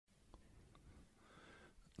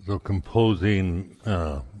So composing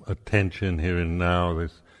attention here and now,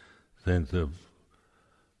 this sense of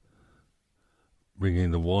bringing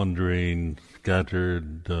the wandering,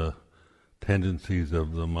 scattered tendencies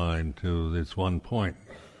of the mind to this one point.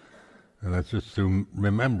 And that's just through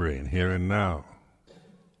remembering here and now.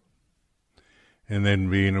 And then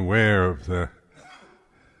being aware of the,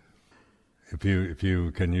 if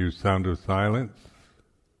you can use sound of silence,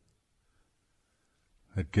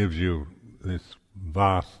 it gives you this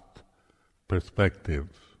vast perspective.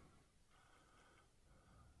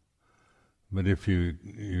 But if you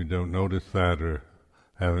don't notice that or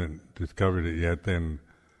haven't discovered it yet, then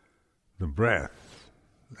the breath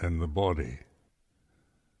and the body.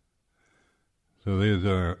 So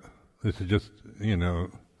this is just, this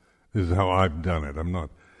is how I've done it. I'm not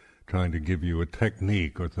trying to give you a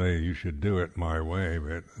technique or say you should do it my way,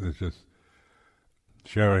 but it's just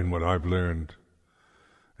sharing what I've learned.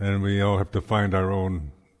 And we all have to find our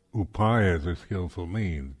own upayas or skillful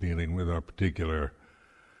means, dealing with our particular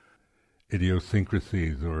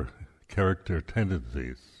idiosyncrasies or character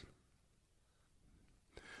tendencies.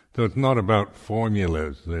 So it's not about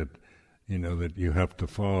formulas that you have to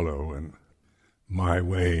follow and my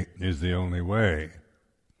way is the only way.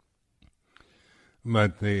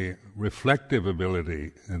 But the reflective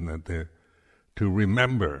ability and to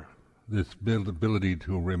remember, this ability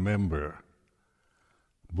to remember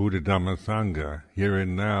Buddha Dhamma Sangha here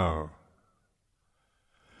and now.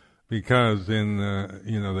 Because in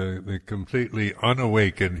the completely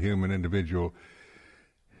unawakened human individual,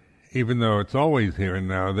 even though it's always here and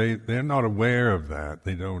now, they're not aware of that.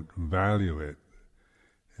 They don't value it.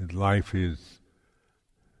 Life is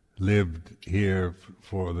lived here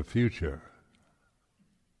for the future.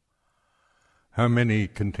 How many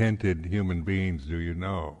contented human beings do you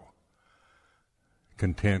know?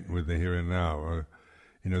 Content with the here and now, or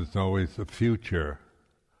there's always a future.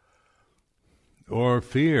 Or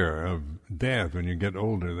fear of death. When you get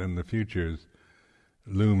older, then the future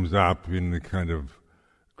looms up in the kind of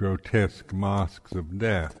grotesque masks of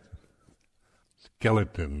death.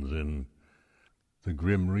 Skeletons in the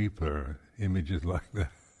Grim Reaper, images like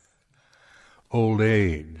that. Old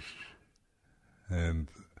age. And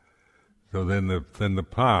so then the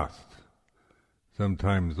past.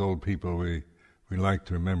 Sometimes old people, we like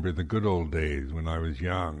to remember the good old days when I was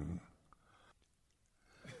young.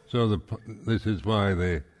 So this is why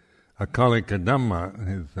the Akalika Dhamma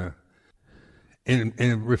is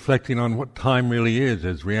in reflecting on what time really is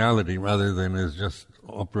as reality rather than as just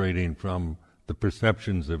operating from the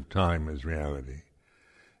perceptions of time as reality.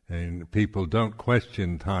 And people don't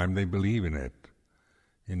question time, they believe in it.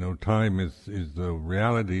 Time is the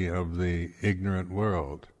reality of the ignorant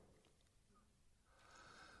world.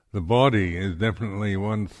 The body is definitely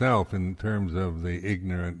oneself in terms of the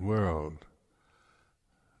ignorant world.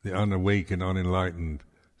 The unawakened, unenlightened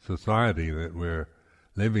society that we're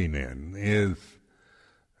living in is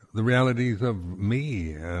the realities of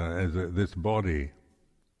me as this body.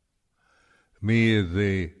 Me is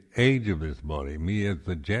the age of this body. Me as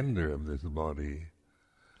the gender of this body.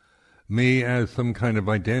 Me as some kind of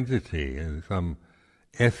identity, as some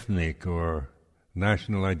ethnic or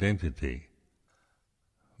national identity.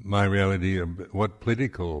 My reality of what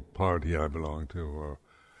political party I belong to, or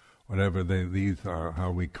whatever these are,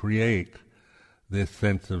 how we create this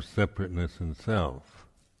sense of separateness and self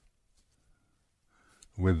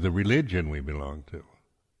with the religion we belong to,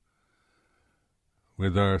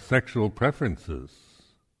 with our sexual preferences.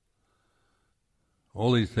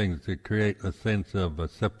 All these things that create a sense of a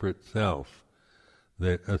separate self,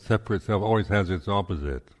 that a separate self always has its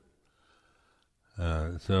opposite.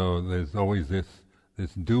 So there's always this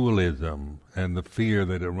dualism and the fear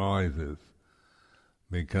that arises,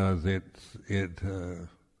 because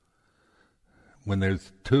when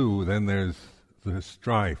there's two, then there's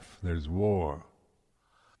strife, there's war.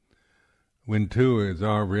 When two is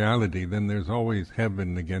our reality, then there's always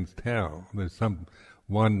heaven against hell. There's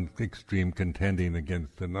one extreme contending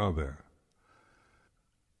against another.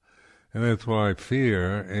 And that's why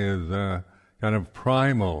fear is a kind of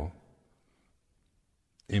primal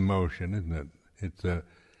emotion, isn't it? The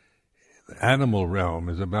animal realm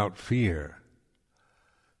is about fear.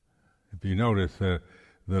 If you notice the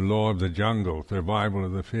law of the jungle, survival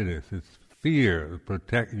of the fittest, it's fear,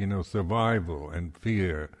 survival and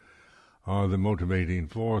fear are the motivating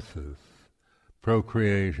forces.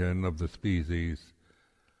 Procreation of the species,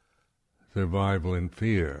 survival and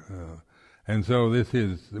fear. And so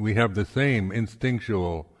we have the same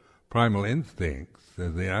instinctual, primal instincts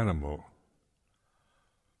as the animal.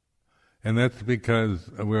 And that's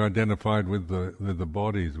because we're identified with the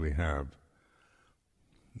bodies we have.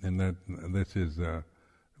 And that this is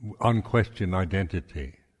unquestioned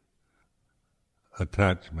identity,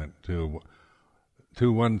 attachment to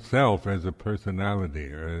oneself as a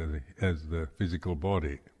personality or as the physical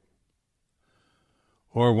body,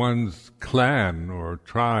 or one's clan or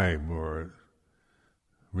tribe or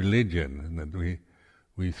religion, and that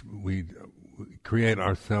we create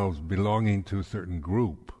ourselves belonging to a certain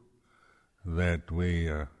group that we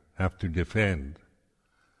have to defend,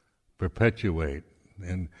 perpetuate.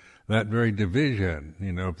 And that very division,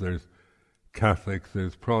 if there's Catholics,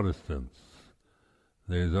 there's Protestants.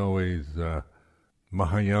 There's always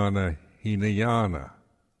Mahayana, Hinayana,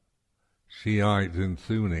 Shiite and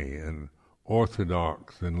Sunni, and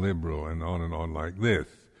Orthodox and liberal, and on like this.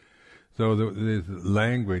 So this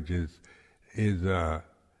language is a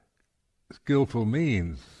skillful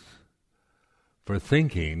means for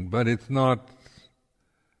thinking, but it's not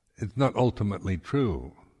ultimately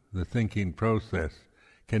true. The thinking process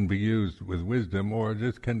can be used with wisdom, or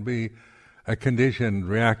just can be a conditioned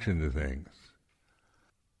reaction to things.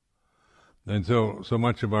 And so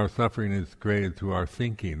much of our suffering is created through our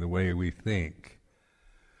thinking, the way we think,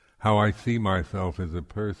 how I see myself as a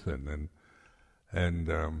person,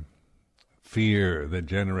 and fear that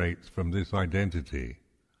generates from this identity.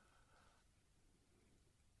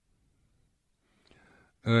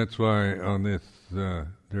 And that's why on this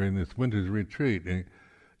during this winter's retreat,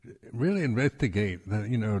 really investigate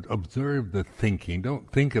that, observe the thinking.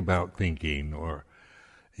 Don't think about thinking, or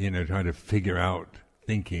try to figure out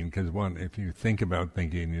thinking, because if you think about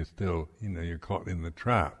thinking, you're still you're caught in the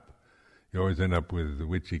trap. You always end up with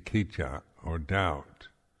vicikiccha, or doubt,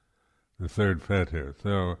 the third fetter.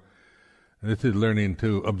 So this is learning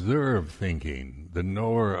to observe thinking. The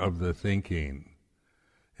knower of the thinking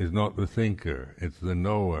is not the thinker, it's the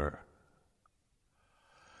knower.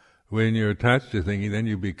 When you're attached to thinking, then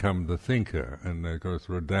you become the thinker. And of course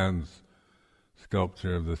Rodin's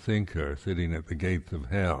sculpture of the thinker sitting at the gates of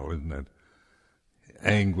hell, isn't it?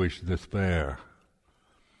 Anguish, despair.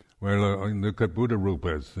 Well, look at Buddha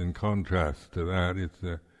Rupas in contrast to that. It's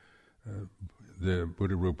the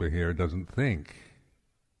Buddha Rupa here doesn't think.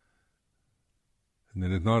 And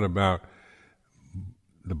it is not about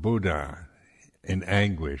the Buddha in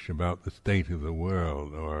anguish about the state of the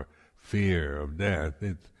world or fear of death.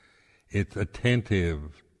 It's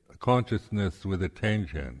attentive consciousness with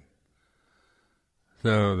attention.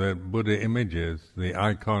 So that Buddha images, the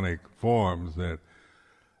iconic forms that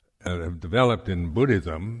have developed in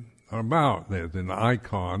Buddhism, are about, there's an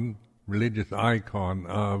icon, religious icon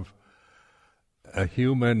of a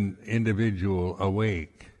human individual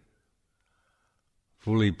awake,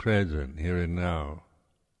 fully present here and now,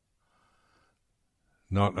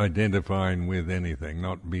 not identifying with anything,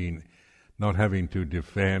 not having to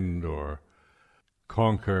defend or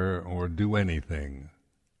conquer or do anything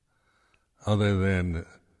other than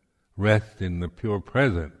rest in the pure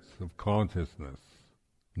presence of consciousness,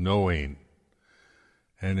 knowing,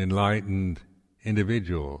 an enlightened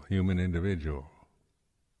individual, human individual.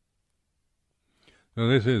 So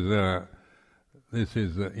this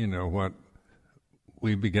is what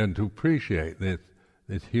we begin to appreciate.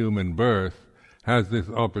 This human birth has this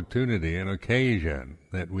opportunity and occasion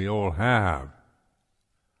that we all have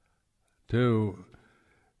to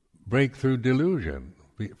break through delusion,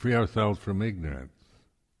 free ourselves from ignorance.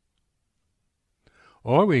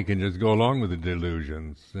 Or we can just go along with the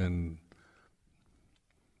delusions, and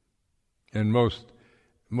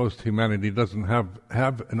most humanity doesn't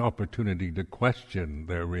have an opportunity to question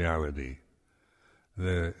their reality.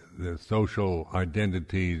 The social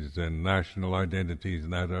identities and national identities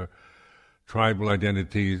that are tribal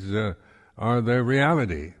identities are their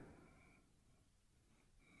reality.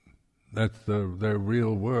 That's their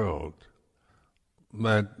real world.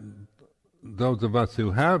 But those of us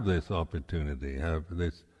who have this opportunity, have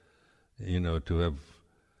this, to have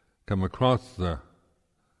come across the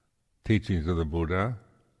teachings of the Buddha,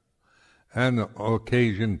 and the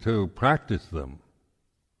occasion to practice them.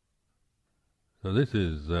 So this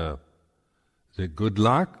is it good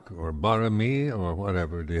luck, or barami, or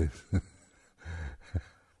whatever it is?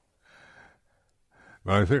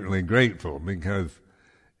 Well, I'm certainly grateful, because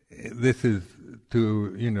this is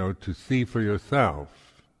to see for yourself.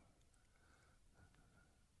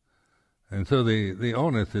 And so the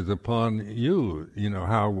onus is upon you,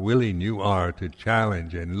 how willing you are to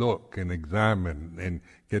challenge and look and examine and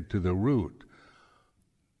get to the root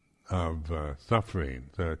of suffering.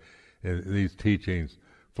 So these teachings,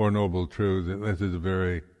 Four Noble Truths,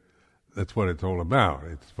 that's what it's all about.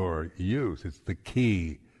 It's for use. It's the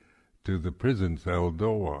key to the prison cell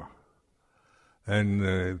door. And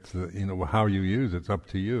it's how you use it's up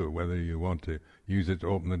to you, whether you want to use it to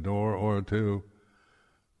open the door or to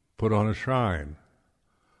put on a shrine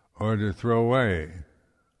or to throw away.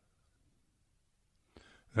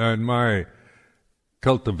 And my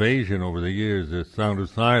cultivation over the years, the Sound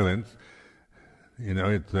of Silence,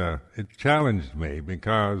 it challenged me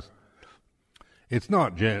because it's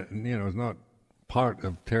not, it's not part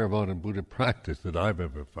of Theravada Buddha practice that I've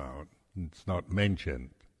ever found. It's not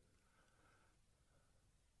mentioned.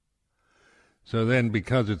 So then,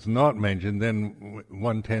 because it's not mentioned, then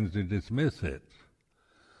one tends to dismiss it.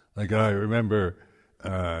 Like I remember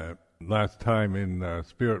last time in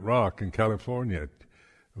Spirit Rock in California,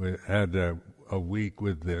 we had a week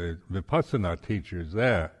with the Vipassana teachers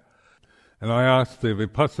there. And I asked the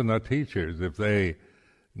Vipassana teachers if they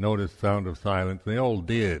noticed Sound of Silence. They all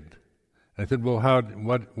did. I said, well,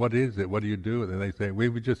 what is it? What do you do? And they say,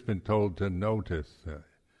 we've just been told to notice.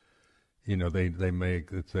 They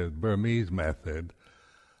make, it's a Burmese method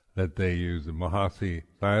that they use, the Mahasi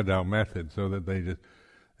Sayadaw method, so that they just,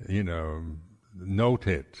 note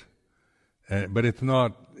it. But it's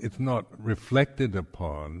not reflected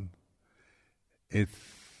upon.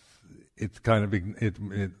 It's kind of,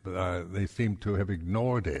 they seem to have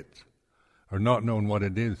ignored it, or not known what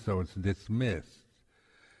it is, so it's dismissed.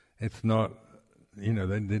 It's not, they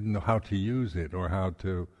didn't know how to use it, or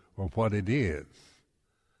what it is.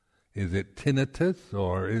 Is it tinnitus,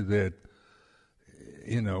 or is it,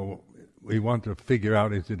 we want to figure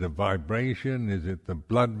out, is it a vibration? Is it the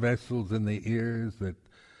blood vessels in the ears? Is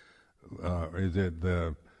it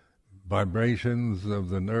the vibrations of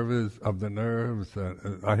the nerves?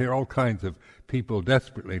 I hear all kinds of people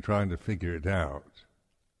desperately trying to figure it out.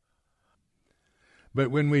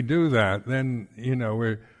 But when we do that, then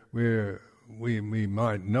we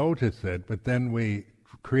might notice it, but then we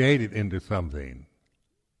create it into something.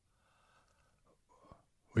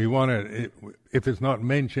 We want it. If it's not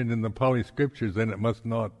mentioned in the Pali scriptures, then it must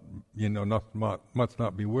not, must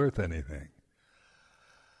not be worth anything.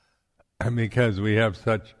 And because we have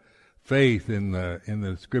such faith in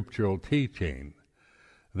the scriptural teaching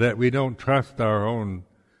that we don't trust our own,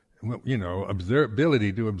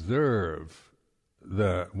 ability to observe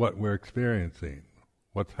what we're experiencing,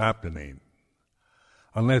 what's happening,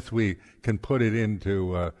 unless we can put it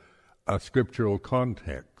into a scriptural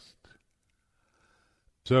context.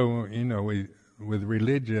 So, with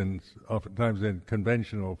religions, oftentimes in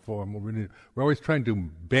conventional form, we're always trying to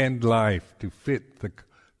bend life to fit the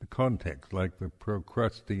context, like the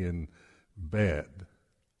Procrustean bed.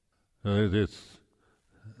 So there's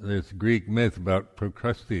this Greek myth about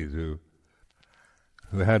Procrustes who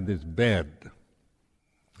had this bed,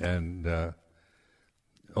 and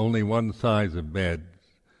only one size of bed,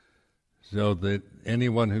 so that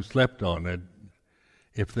anyone who slept on it,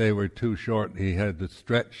 if they were too short, he had to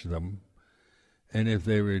stretch them, and if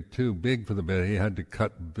they were too big for the bed, he had to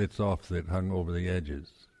cut bits off that hung over the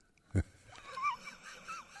edges.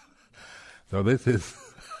 So this is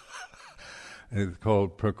it's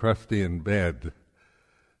called Procrustean bed,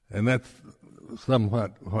 and that's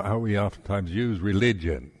somewhat how we oftentimes use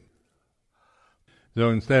religion. So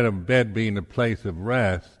instead of bed being a place of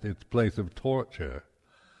rest, it's a place of torture.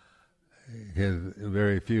 Because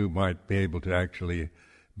very few might be able to actually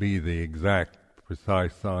be the exact,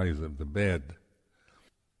 precise size of the bed.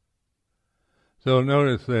 So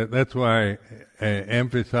notice that's why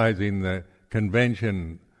emphasizing the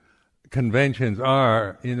conventions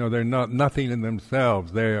are, they're not nothing in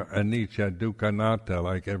themselves. They're anicca, dukkha, anatta,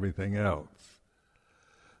 like everything else.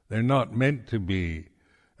 They're not meant to be,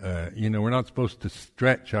 we're not supposed to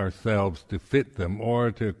stretch ourselves to fit them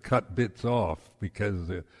or to cut bits off because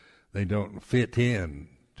they don't fit in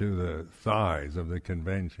to the size of the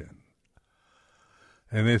convention.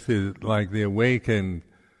 And this is like the awakened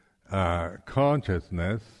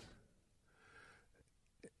consciousness.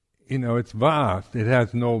 It's vast. It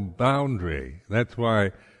has no boundary. That's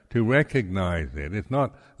why to recognize it, it's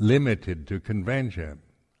not limited to convention.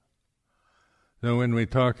 So when we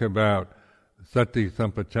talk about sati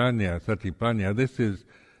sampajanya, satipanya,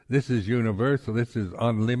 this is universal. This is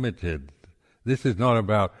unlimited. This is not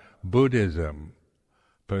about Buddhism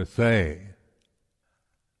per se.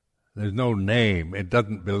 There's no name. It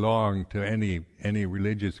doesn't belong to any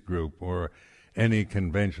religious group or any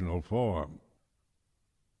conventional form.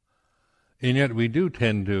 And yet we do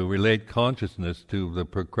tend to relate consciousness to the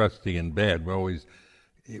Procrustean bed. We're always,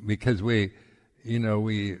 because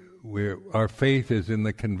our faith is in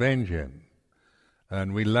the convention,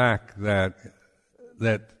 and we lack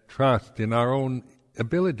that trust in our own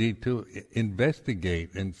ability to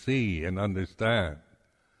investigate and see and understand.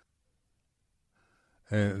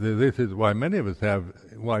 This is why many of us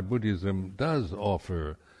why Buddhism does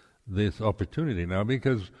offer this opportunity now,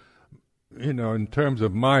 because in terms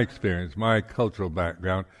of my experience, my cultural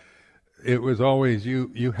background, it was always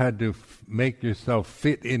you had to make yourself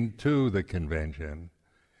fit into the convention.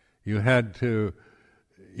 You had to,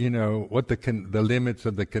 what the limits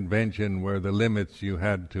of the convention were the limits you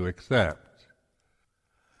had to accept.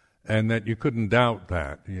 And that you couldn't doubt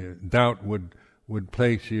that. Doubt would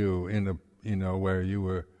place you in a, where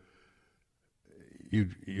you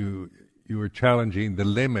were challenging the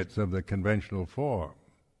limits of the conventional form.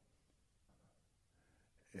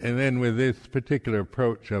 And then with this particular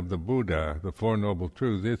approach of the Buddha, the Four Noble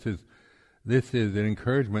Truths, this is an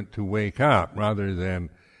encouragement to wake up rather than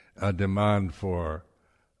a demand for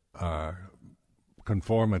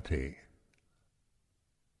conformity.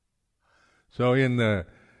 So the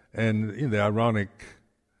ironic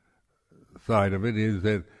side of it is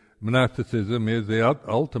that monasticism is the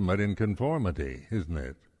ultimate in conformity, isn't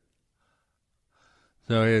it?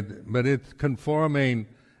 But it's conforming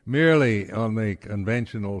merely on the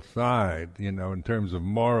conventional side, in terms of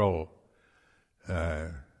moral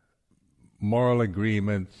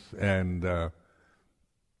agreements and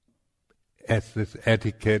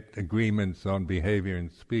etiquette agreements on behavior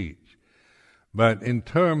and speech. But in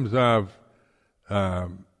terms of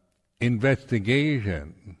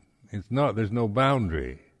investigation, there's no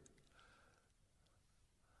boundary.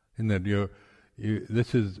 In that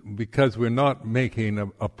this is because we're not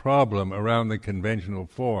making a problem around the conventional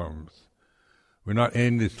forms. We're not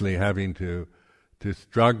endlessly having to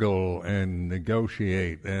struggle and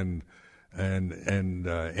negotiate and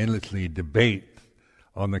endlessly debate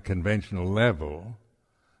on the conventional level.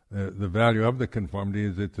 The value of the conformity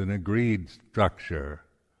is it's an agreed structure,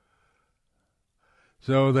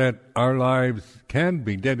 so that our lives can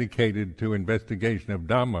be dedicated to investigation of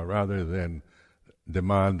Dhamma rather than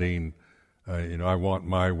demanding, I want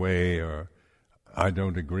my way, or I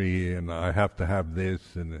don't agree, and I have to have this,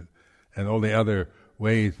 and all the other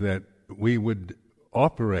ways that we would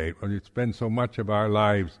operate when we spend so much of our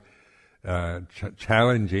lives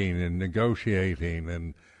challenging and negotiating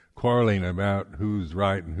and quarreling about who's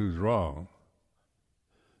right and who's wrong.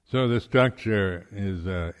 So the structure is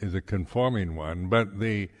a conforming one, but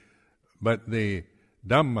the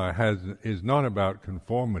Dhamma is not about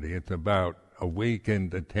conformity. It's about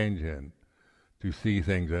awakened attention to see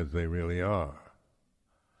things as they really are.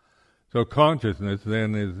 So consciousness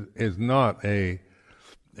then is not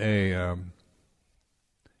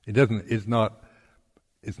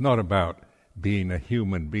it's not about being a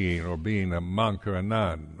human being or being a monk or a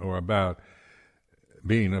nun or about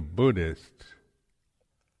being a Buddhist.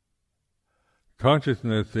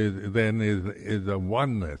 Consciousness is a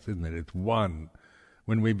oneness, isn't it? It's one.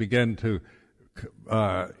 When we begin to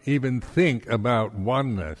even think about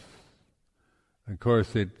oneness, of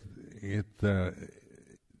course,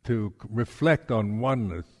 to reflect on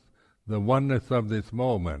oneness, the oneness of this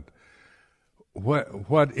moment.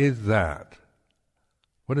 What is that?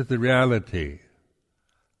 What is the reality?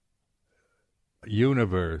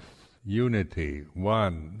 Universe, unity,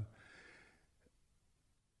 one.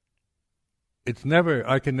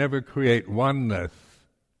 I can never create oneness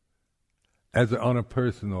as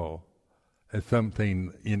something,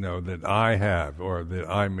 that I have or that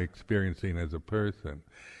I'm experiencing as a person.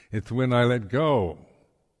 It's when I let go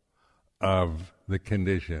of the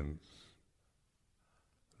conditions.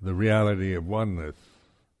 The reality of oneness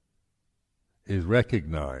is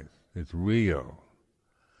recognized. It's real.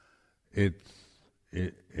 It's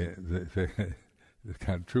kind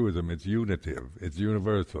of truism. It's unitive. It's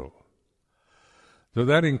universal. So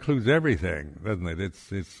that includes everything, doesn't it?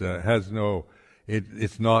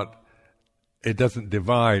 It doesn't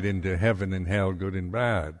divide into heaven and hell, good and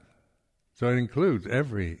bad. So it includes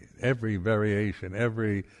every variation,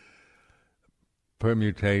 every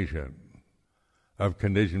permutation of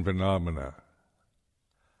conditioned phenomena.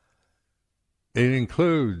 It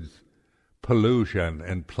includes pollution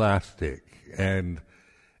and plastic and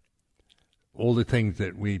all the things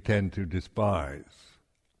that we tend to despise.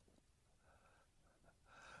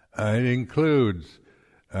 It includes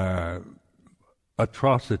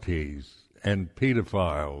atrocities and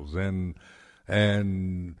pedophiles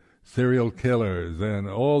and serial killers and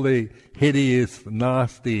all the hideous,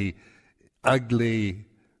 nasty, ugly,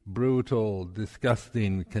 brutal,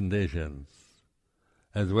 disgusting conditions,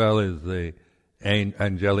 as well as the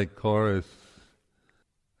angelic chorus,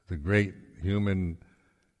 the great human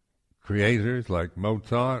creators like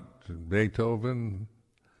Mozart and Beethoven,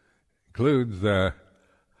 includes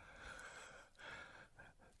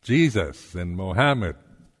Jesus and Mohammed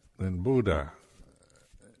and Buddha,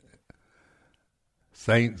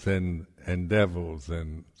 saints and devils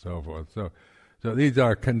and so forth. So these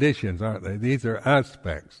are conditions, aren't they? These are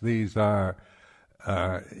aspects. These are,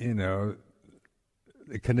 the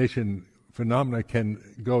condition phenomena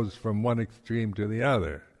goes from one extreme to the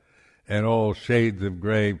other, and all shades of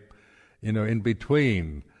grey, in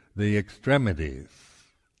between the extremities.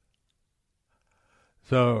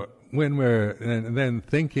 So when and then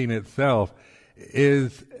thinking itself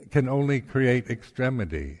can only create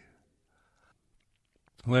extremity.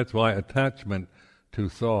 That's why attachment to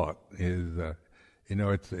thought is,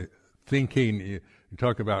 it's thinking. You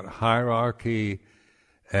talk about hierarchy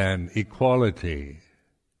and equality.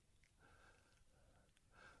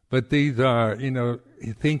 But these are,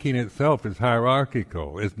 thinking itself is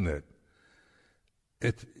hierarchical, isn't it?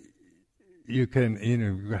 You can,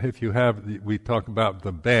 if you have, we talk about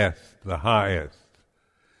the best, the highest,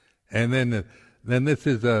 and then this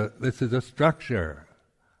is a structure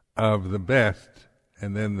of the best,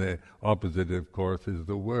 and then the opposite, of course, is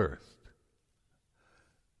the worst.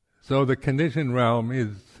 So the conditioned realm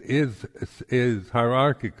is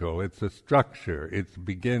hierarchical. It's a structure. It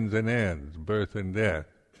begins and ends, birth and death.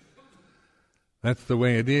 That's the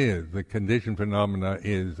way it is. The conditioned phenomena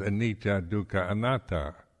is anicca, dukkha,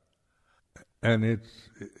 anatta. And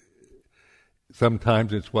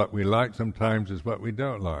sometimes it's what we like, sometimes it's what we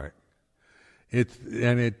don't like.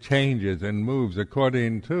 And it changes and moves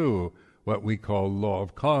according to what we call law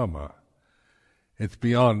of karma. It's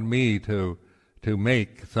beyond me to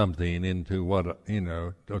make something into what,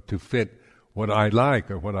 or to fit what I like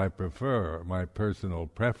or what I prefer, my personal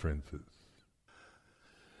preferences.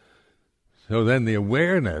 So then the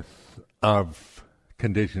awareness of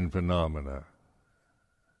conditioned phenomena.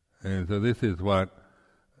 And so this is what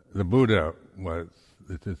the Buddha was.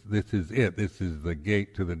 This is it. This is the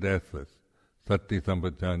gate to the deathless. Sati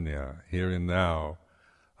Sampajanya, here and now.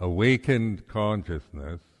 Awakened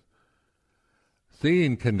consciousness,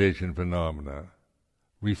 seeing conditioned phenomena,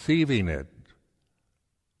 receiving it.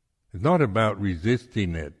 It's not about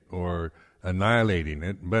resisting it or annihilating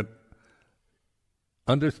it, but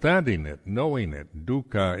understanding it, knowing it.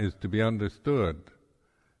 Dukkha is to be understood,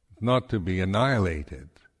 not to be annihilated.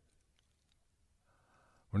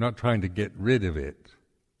 We're not trying to get rid of it.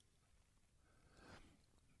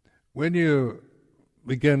 When you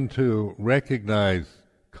begin to recognize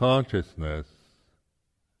consciousness,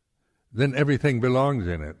 then everything belongs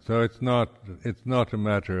in it. So it's not a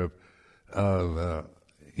matter of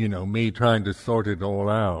me trying to sort it all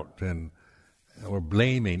out or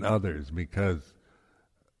blaming others because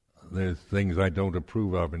there's things I don't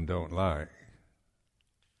approve of and don't like.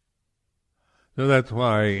 So that's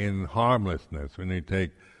why in harmlessness, when you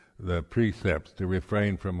take the precepts to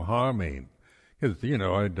refrain from harming, because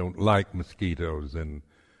I don't like mosquitoes and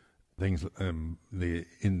things, the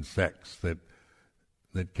insects that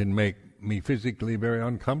can make me physically very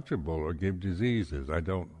uncomfortable or give diseases. I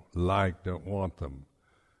don't want them.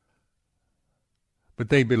 But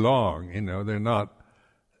they belong, they're not,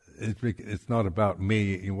 it's not about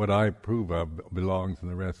me, what I approve of belongs and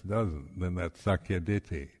the rest doesn't. Then that's Sakya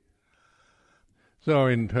Ditti. So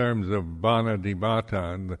in terms of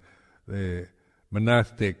Banadibata and the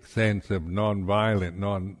monastic sense of non-violent,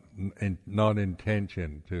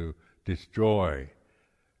 non-intention to destroy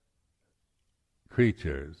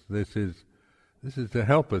creatures, this is to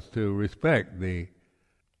help us to respect the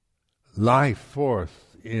life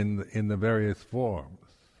force in the various forms,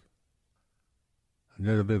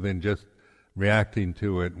 rather than just reacting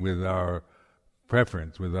to it with our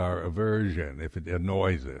preference, with our aversion if it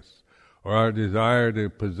annoys us, or our desire to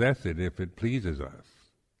possess it if it pleases us.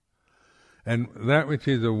 And that which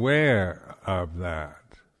is aware of that,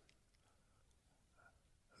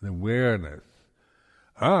 the awareness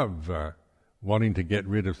of wanting to get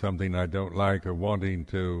rid of something I don't like, or wanting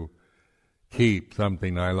to keep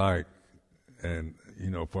something I like, and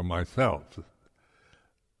for myself.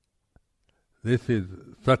 This is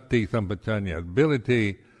sati sampajanya,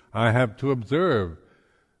 ability I have to observe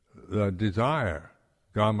the desire,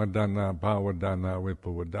 kamadana, bhavadana,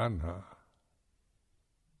 vipavadana.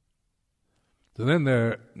 So then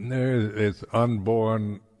there is this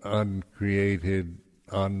unborn, uncreated,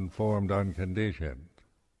 unformed, unconditioned.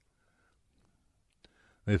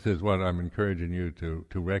 This is what I'm encouraging you to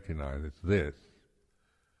recognize. It's this.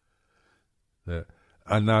 The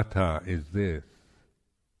anatta is this.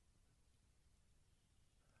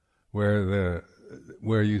 Where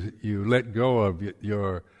you let go of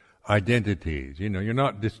your identities. You're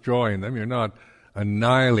not destroying them. You're not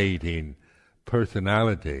annihilating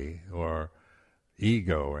personality or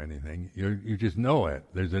ego or anything. You just know it.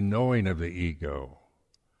 There's a knowing of the ego.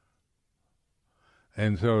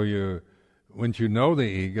 And so once you know the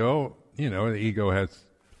ego, the ego has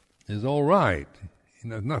is all right.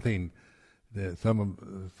 Nothing.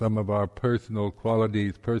 Some of our personal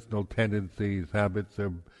qualities, personal tendencies, habits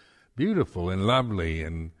are beautiful and lovely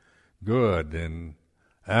and good and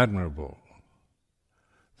admirable.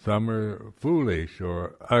 Some are foolish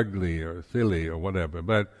or ugly or silly or whatever,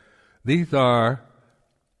 but these are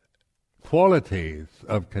qualities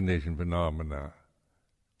of conditioned phenomena.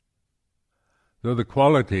 So the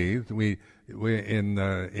qualities, we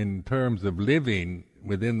in terms of living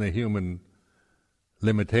within the human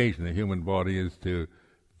limitation, the human body is to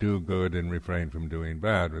do good and refrain from doing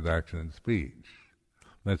bad with action and speech.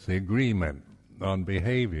 That's the agreement on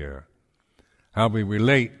behavior. How we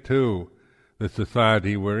relate to the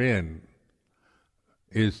society we're in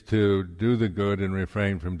is to do the good and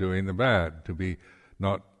refrain from doing the bad, to be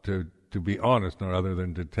honest, nor other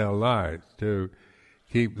than to tell lies, to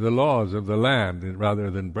keep the laws of the land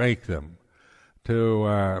rather than break them,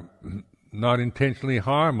 to not intentionally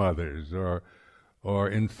harm others or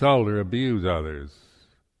insult or abuse others.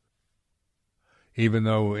 Even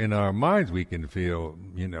though in our minds we can feel,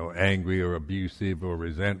 angry or abusive or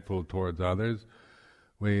resentful towards others,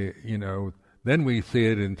 then we see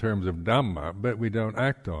it in terms of Dhamma, but we don't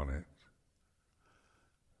act on it.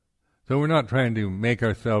 So we're not trying to make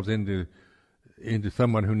ourselves into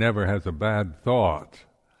someone who never has a bad thought,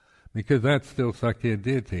 because that's still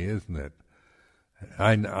Sakkayaditthi, isn't it?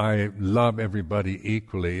 I love everybody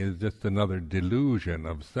equally is just another delusion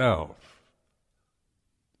of self.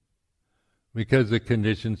 Because the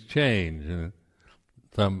conditions change. In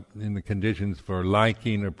the conditions for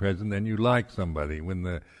liking are present, then you like somebody. When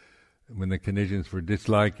the conditions for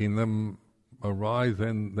disliking them arise,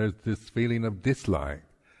 then there's this feeling of dislike.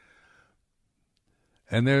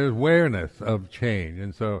 And there's awareness of change.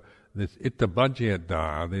 And so this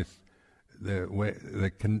ittappaccayata,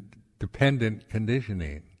 dependent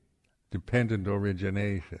conditioning, dependent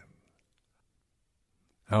origination.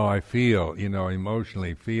 How I feel,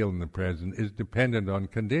 emotionally feel in the present is dependent on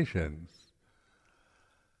conditions.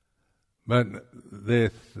 But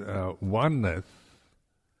this oneness,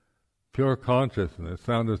 pure consciousness,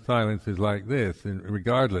 sound of silence is like this, and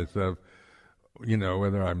regardless of,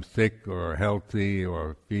 whether I'm sick or healthy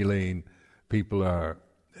or feeling people are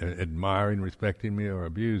admiring, respecting me or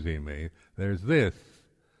abusing me, there's this.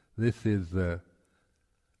 This is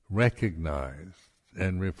recognized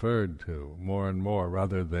and referred to more and more,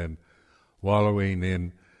 rather than wallowing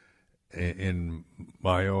in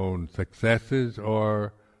my own successes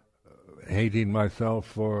or hating myself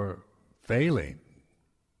for failing,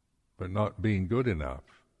 for not being good enough.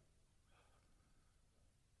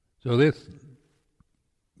 So this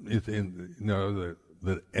is the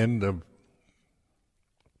end of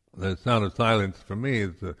the sound of silence for me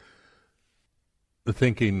is the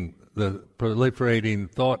thinking, the proliferating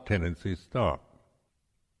thought tendencies stop.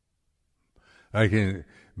 I can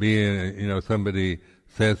be somebody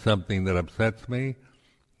says something that upsets me,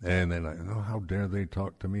 and then how dare they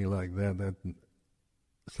talk to me like that? That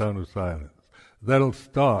sound of silence. That'll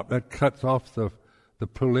stop. That cuts off the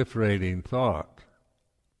proliferating thought.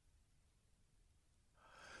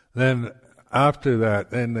 Then after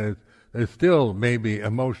that, then there's still maybe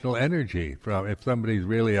emotional energy from if somebody's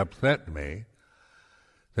really upset me,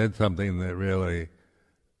 said something that really,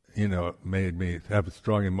 made me have a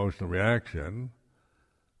strong emotional reaction.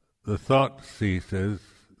 The thought ceases,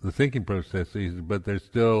 the thinking process ceases, but there's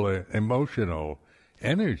still emotional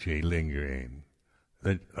energy lingering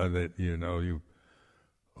that you're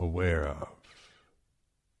aware of.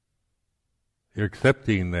 You're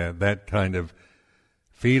accepting that kind of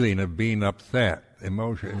feeling of being upset.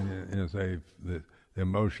 Emotion, say the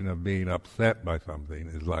emotion of being upset by something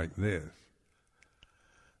is like this.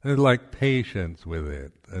 It's like patience with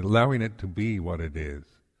it, allowing it to be what it is.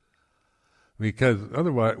 Because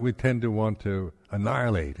otherwise we tend to want to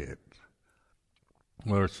annihilate it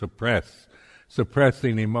or suppress.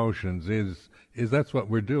 Suppressing emotions is that's what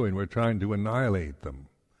we're doing. We're trying to annihilate them.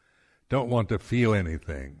 Don't want to feel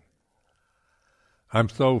anything. I'm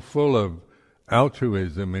so full of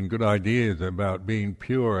altruism and good ideas about being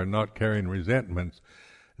pure and not carrying resentments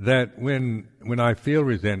that when I feel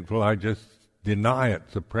resentful, I just deny it,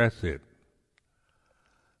 suppress it.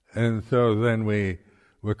 And so then we're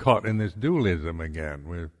caught in this dualism again.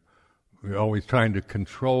 We're always trying to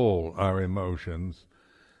control our emotions,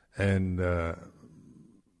 and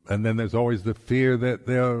then there's always the fear that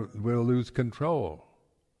we'll lose control.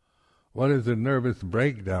 What is a nervous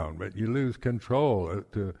breakdown? But you lose control.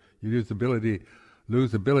 You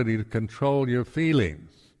lose ability to control your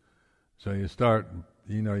feelings. So you start,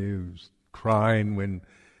 you crying when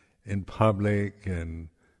in public and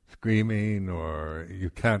screaming, or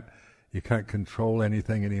you can't You can't control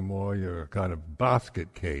anything anymore. You're a kind of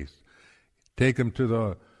basket case. Take them to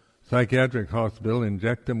the psychiatric hospital,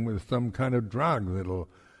 inject them with some kind of drug that'll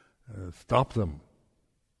stop them.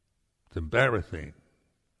 It's embarrassing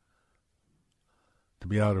to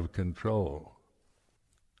be out of control.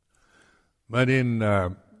 But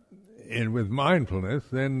with mindfulness,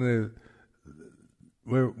 then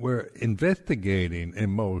we're investigating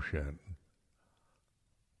emotion,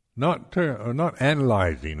 not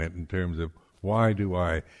analyzing it in terms of why do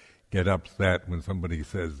I get upset when somebody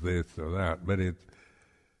says this or that, but it's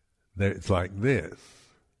like this.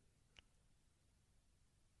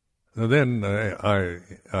 So then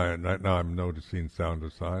right now I'm noticing sound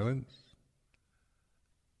of silence,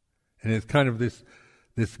 and it's kind of this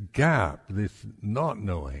gap, this not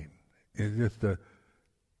knowing. It just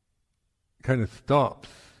kind of stops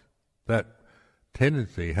that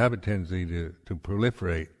have a tendency to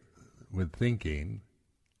proliferate with thinking.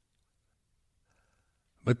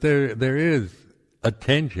 But there is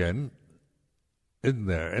attention, isn't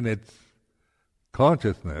there? And it's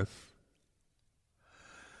consciousness.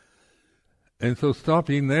 And so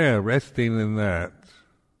stopping there, resting in that,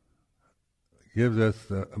 gives us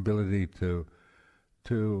the ability to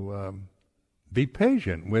be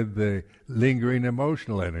patient with the lingering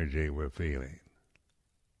emotional energy we're feeling.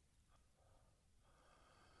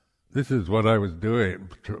 This is what I was doing,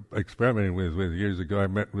 experimenting with years ago. I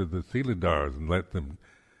met with the Siladhars and let them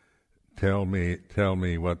tell me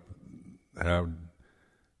how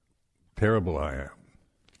terrible I am.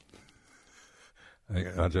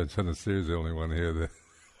 Ajahn Chanasir is the only one here that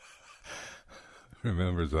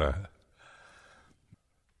remembers that.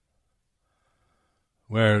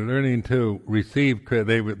 Where learning to receive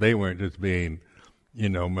credit, they weren't just being,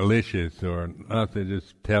 malicious or not. They're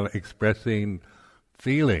just expressing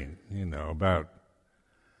feeling, about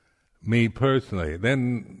me personally.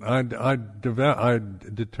 Then I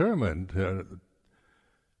determined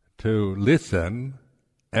to listen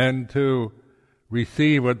and to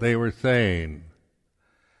receive what they were saying,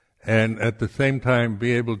 and at the same time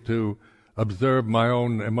be able to observe my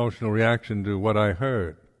own emotional reaction to what I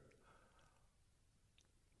heard.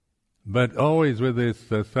 But always with this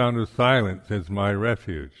sound of silence as my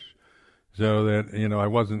refuge, so that I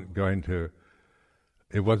wasn't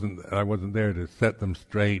there to set them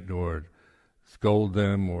straight or scold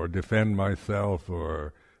them or defend myself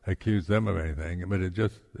or accuse them of anything. But it's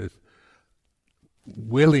just this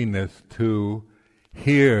willingness to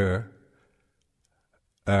hear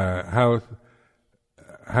how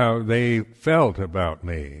they felt about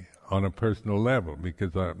me on a personal level,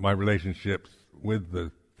 because my relationships with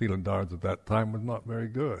the Siladhars at that time was not very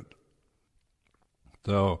good.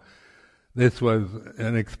 So this was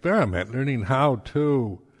an experiment, learning how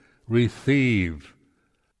to receive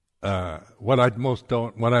what I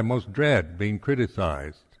most dread, being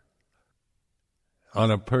criticized on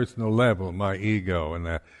a personal level, my ego,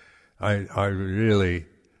 and I really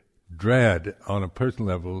dread on a personal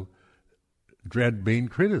level, dread being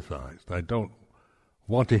criticized. I don't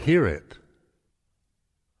want to hear it.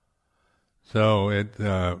 So that's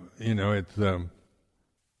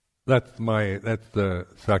the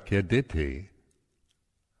Sakyaditthi.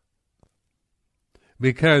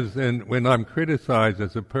 Because when I'm criticized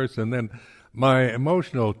as a person, then my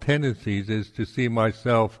emotional tendencies is to see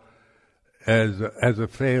myself as a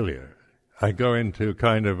failure. I go into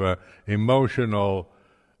kind of a emotional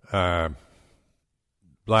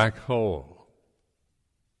black hole.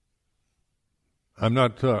 I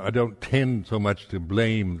don't tend so much to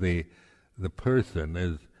blame the person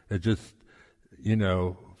as just,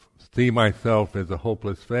 see myself as a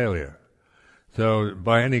hopeless failure. So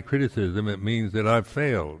by any criticism, it means that I've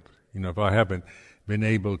failed. If I haven't been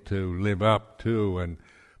able to live up to and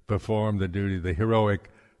perform the duty, the heroic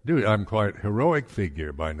duty. I'm quite a heroic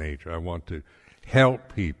figure by nature. I want to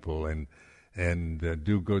help people and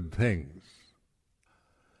do good things.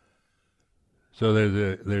 So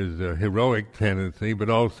there's a heroic tendency, but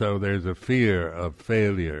also there's a fear of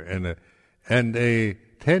failure and a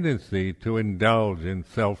tendency to indulge in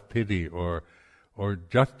self-pity or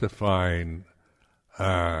justifying,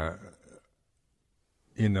 the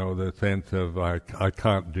sense of I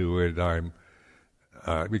can't do it.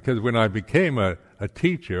 Because when I became a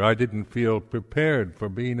teacher, I didn't feel prepared for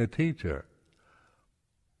being a teacher.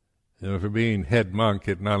 For being head monk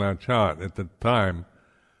at Nanachat at the time,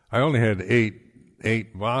 I only had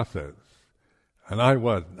eight vasas. And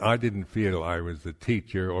I didn't feel I was a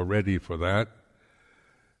teacher or ready for that.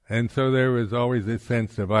 And so there was always this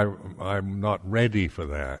sense of I'm not ready for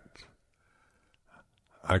that.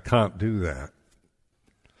 I can't do that.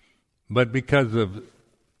 But because of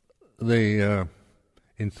the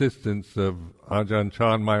insistence of Ajahn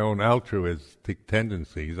Chah and my own altruistic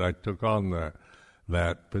tendencies, I took on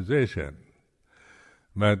that position.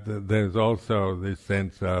 But there's also this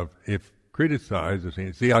sense of, if criticized,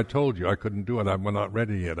 see, I told you I couldn't do it, I'm not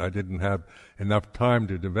ready yet, I didn't have enough time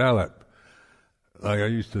to develop. Like I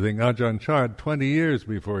used to think Ajahn Chah had 20 years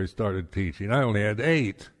before he started teaching. I only had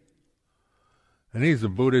 8. And he's a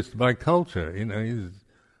Buddhist by culture. He's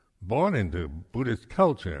born into Buddhist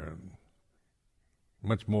culture,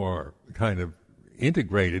 much more kind of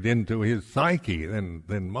integrated into his psyche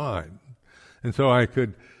than mine. And so I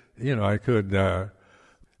could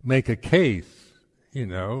make a case,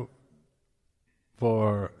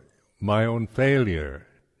 for my own failure,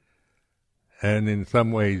 and in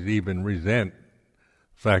some ways even resent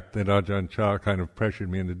the fact that Ajahn Chah kind of pressured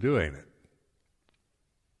me into doing it.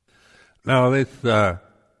 Now this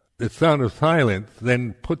sound of silence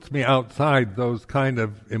then puts me outside those kind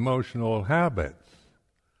of emotional habits.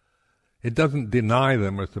 It doesn't deny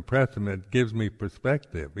them or suppress them, it gives me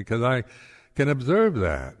perspective, because I can observe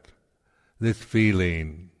that, this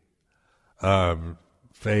feeling of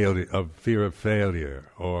failure, of fear of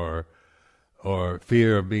failure, or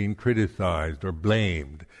fear of being criticized or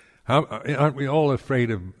blamed. Aren't we all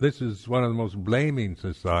afraid of, this is one of the most blaming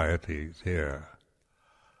societies here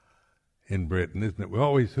in Britain, isn't it? We're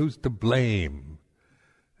always, who's to blame?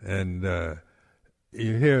 And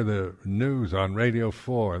you hear the news on Radio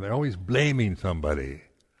 4, they're always blaming somebody.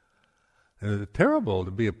 And it's terrible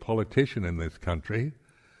to be a politician in this country,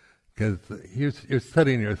 because you're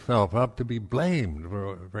setting yourself up to be blamed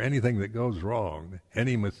for anything that goes wrong,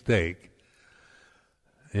 any mistake.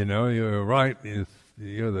 You're right,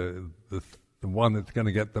 you're the one that's going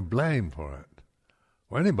to get the blame for it.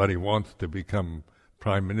 Well, anybody wants to become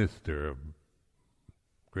Prime Minister of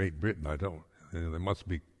Great Britain, I don't. They must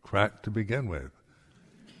be cracked to begin with.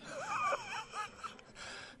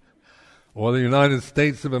 Or the United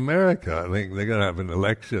States of America. I think they're going to have an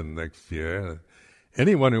election next year.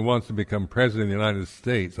 Anyone who wants to become president of the United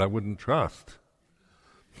States, I wouldn't trust.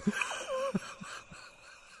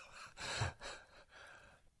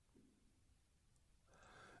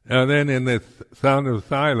 And then in this sound of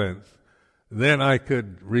silence, then I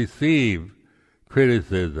could receive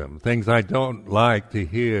criticism, things I don't like to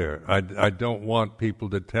hear. I don't want people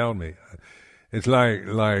to tell me. It's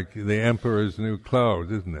like the emperor's new clothes,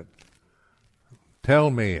 isn't it?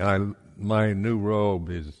 Tell me my new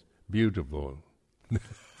robe is beautiful,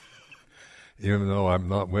 even though I'm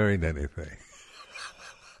not wearing anything.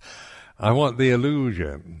 I want the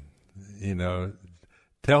illusion,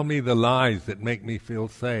 Tell me the lies that make me feel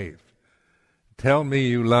safe. Tell me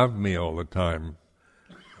you love me all the time.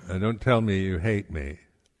 Don't tell me you hate me.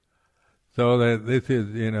 So that this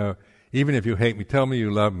is, even if you hate me, tell me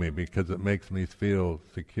you love me, because it makes me feel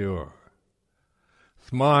secure.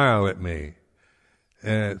 Smile at me,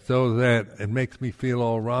 so that it makes me feel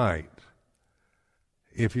all right.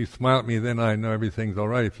 If you smile at me, then I know everything's all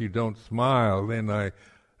right. If you don't smile, then I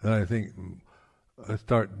think I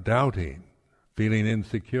start doubting, feeling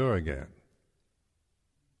insecure again.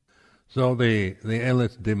 So the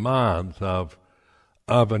endless demands of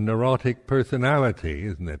a neurotic personality,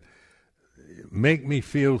 isn't it? Make me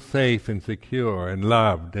feel safe and secure and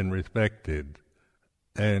loved and respected,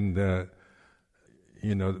 and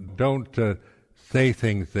don't say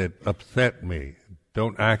things that upset me.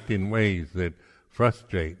 Don't act in ways that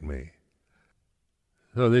frustrate me.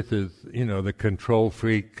 So this is, the control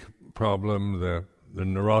freak problem, the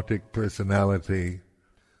neurotic personality.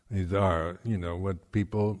 These are,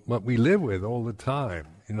 what we live with all the time,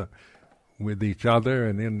 with each other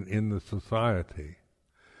and in the society.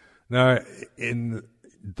 Now, in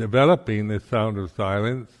developing this sound of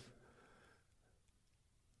silence,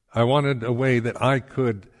 I wanted a way that I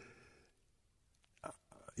could,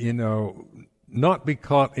 not be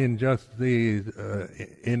caught in just these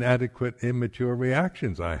inadequate, immature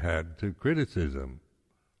reactions I had to criticism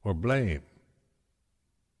or blame.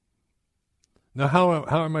 Now, how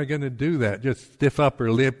am I going to do that? Just stiff upper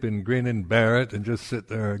lip and grin and bear it, and just sit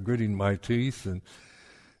there gritting my teeth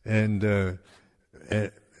and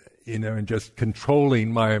just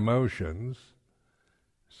controlling my emotions.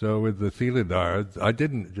 So with the Siladars, I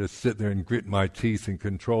didn't just sit there and grit my teeth and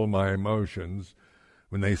control my emotions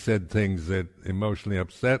when they said things that emotionally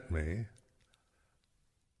upset me.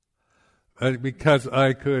 Because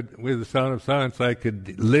I could, with the sound of silence, I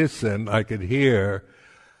could listen, I could hear,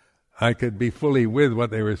 I could be fully with what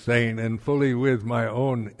they were saying and fully with my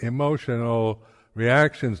own emotional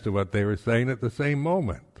reactions to what they were saying at the same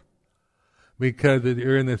moment. Because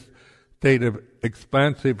you're in this state of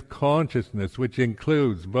expansive consciousness, which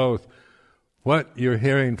includes both what you're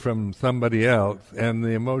hearing from somebody else and the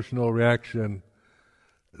emotional reaction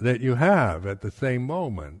that you have at the same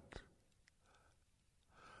moment.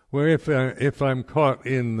 Where if I'm caught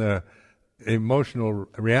in the emotional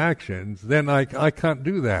reactions, then I can't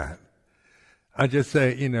do that. I just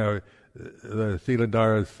say, the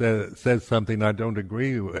Siladhara says something I don't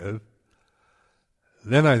agree with.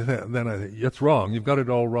 Then I say, it's wrong. You've got it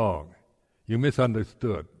all wrong. You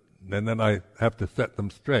misunderstood. And then I have to set them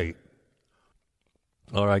straight.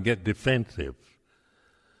 Or I get defensive,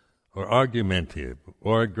 or argumentative,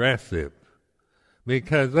 or aggressive.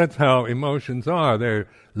 Because that's how emotions are. They're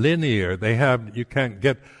linear. You can't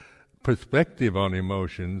get perspective on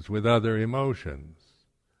emotions with other emotions.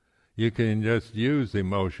 You can just use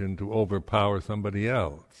emotion to overpower somebody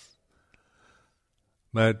else.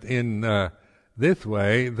 But in this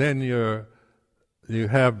way, then you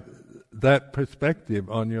have that perspective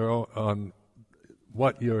on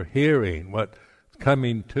what you're hearing, what's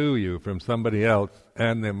coming to you from somebody else,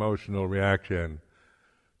 and the emotional reaction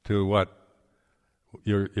to what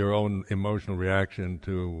your own emotional reaction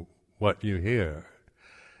to what you hear.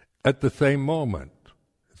 At the same moment,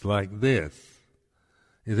 it's like this.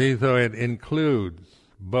 You see, so it includes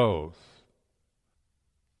both.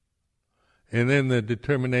 And then the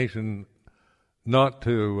determination not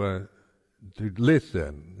to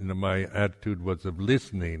listen. My attitude was of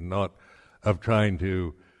listening, not of trying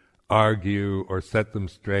to argue or set them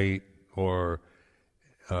straight or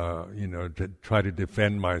to try to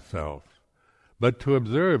defend myself, but to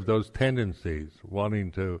observe those tendencies,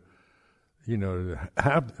 wanting to,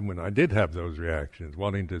 have, when I did have those reactions,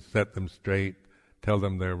 wanting to set them straight, tell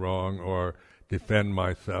them they're wrong, or defend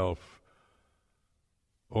myself,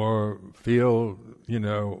 or feel,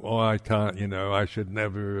 I can't, I should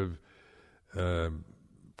never have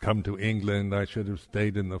come to England, I should have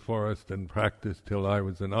stayed in the forest and practiced till I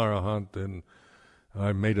was an arahant, and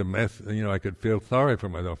I made a mess. I could feel sorry for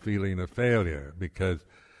myself, feeling a failure, because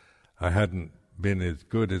I hadn't been as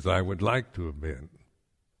good as I would like to have been.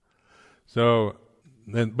 So,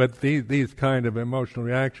 but these kind of emotional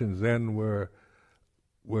reactions then were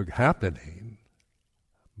happening,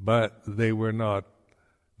 but they were not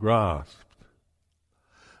grasped.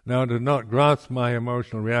 Now, to not grasp my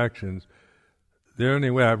emotional reactions, the only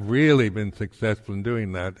way I've really been successful in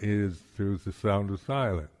doing that is through the sound of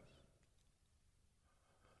silence.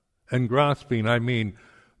 And grasping, I mean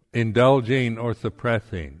indulging or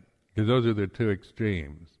suppressing, because those are the two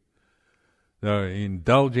extremes. So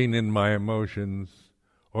indulging in my emotions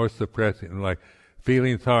or suppressing, like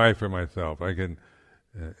feeling sorry for myself, I can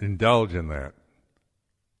indulge in that.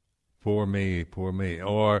 Poor me,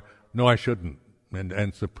 or no, I shouldn't,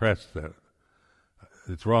 and suppress that.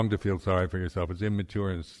 It's wrong to feel sorry for yourself. It's immature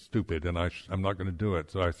and stupid, and I'm not going to do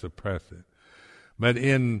it, so I suppress it. But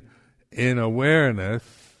in awareness,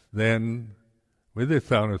 then, with this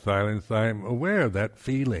sound of silence, I'm aware of that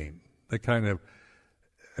feeling, the kind of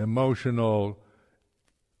emotional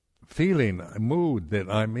feeling, mood that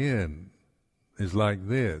I'm in is like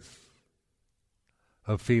this,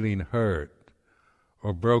 of feeling hurt,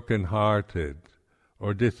 or broken-hearted,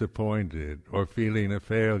 or disappointed, or feeling a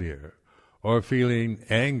failure, or feeling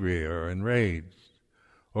angry or enraged,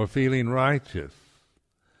 or feeling righteous,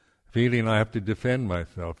 feeling I have to defend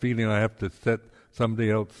myself, feeling I have to set somebody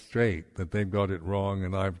else straight, that they've got it wrong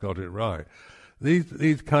and I've got it right.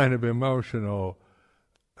 These kind of emotional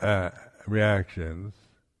reactions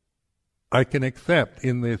I can accept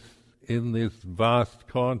in this vast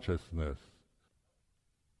consciousness,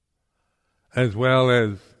 as well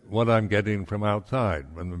as what I'm getting from outside,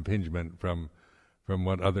 an impingement from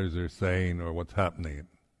what others are saying or what's happening.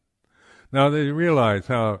 Now they realize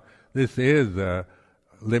how this is a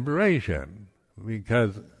liberation,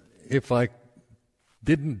 because if I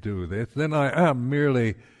didn't do this, then I am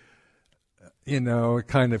merely, a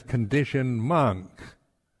kind of conditioned monk,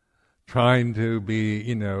 trying to be,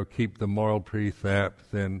 keep the moral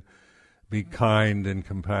precepts and be kind and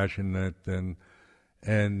compassionate and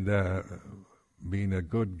being a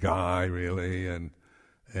good guy, really, and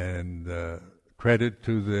credit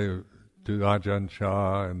to Ajahn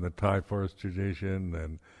Chah and the Thai forest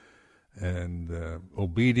tradition, and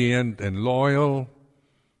obedient and loyal,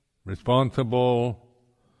 responsible,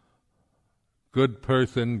 good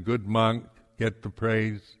person, good monk, get the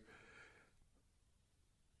praise.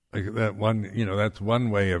 Like that one, that's one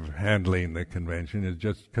way of handling the convention, is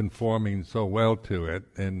just conforming so well to it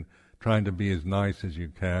and trying to be as nice as you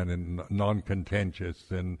can and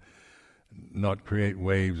non-contentious and not create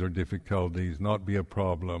waves or difficulties, not be a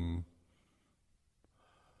problem.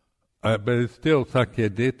 But it's still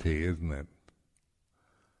sakyaditi, isn't it?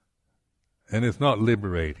 And it's not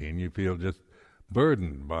liberating. You feel just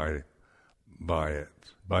burdened by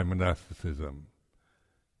monasticism.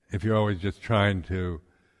 If you're always just trying to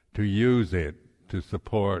use it to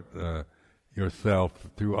support yourself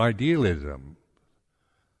through idealism.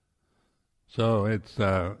 So it's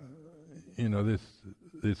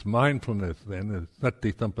this mindfulness then, the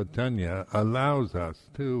sati sampajanya, allows us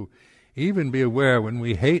to even be aware when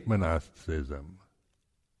we hate monasticism.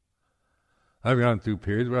 I've gone through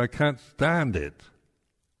periods where I can't stand it.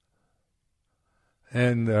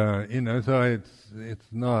 And, so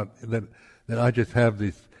it's not that I just have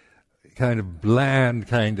this kind of bland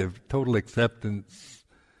kind of total acceptance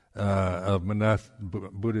of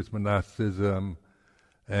Buddhist monasticism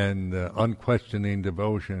and unquestioning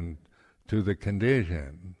devotion to the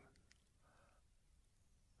condition.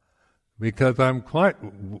 Because I'm quite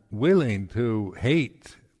willing to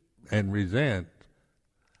hate and resent,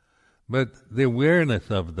 but the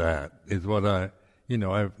awareness of that is what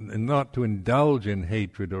not to indulge in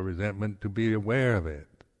hatred or resentment, to be aware of it.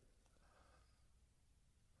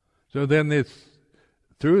 So then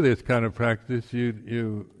through this kind of practice,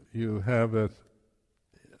 you have a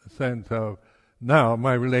sense of, now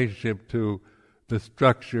my relationship to the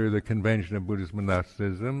structure, the convention of Buddhist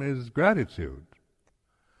monasticism is gratitude.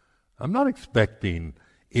 I'm not expecting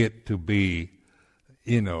it to be,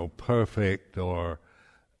 perfect or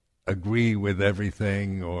agree with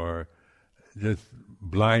everything or just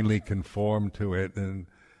blindly conform to it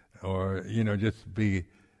or just be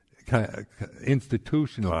kind of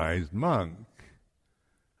institutionalized monk.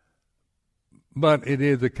 But it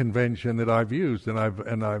is a convention that I've used and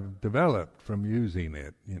I've developed from using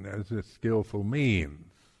it. It's a skillful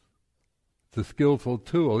means. It's a skillful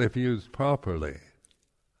tool if used properly.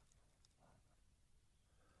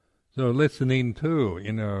 So listening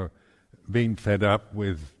to, being fed up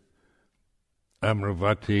with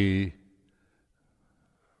Amaravati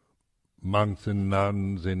monks and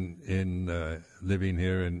nuns in living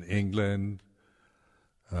here in England,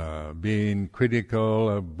 being critical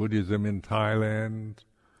of Buddhism in Thailand,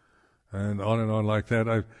 and on like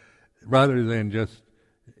that. Rather than just,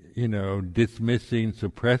 dismissing,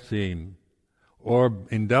 suppressing, or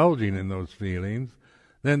indulging in those feelings,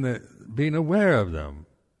 then being aware of them,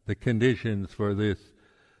 the conditions for this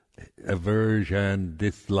aversion,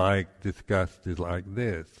 dislike, disgust is like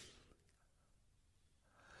this.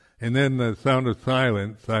 And then the sound of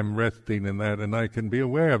silence, I'm resting in that, and I can be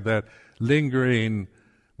aware of that lingering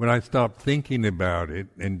when I stop thinking about it,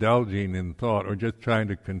 indulging in thought, or just trying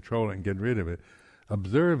to control it and get rid of it,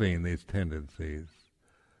 observing these tendencies,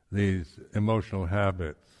 these emotional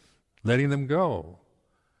habits, letting them go,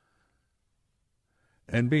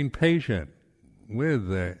 and being patient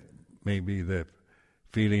with maybe the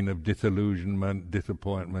feeling of disillusionment,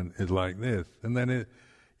 disappointment is like this. And then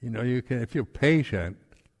you can, if you're patient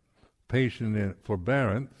in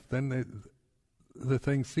forbearance, then the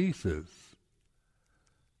thing ceases.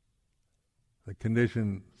 The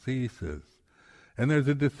condition ceases. And there's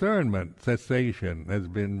a discernment, cessation has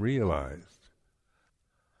been realized.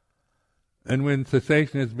 And when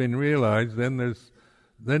cessation has been realized, then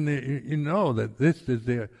you know that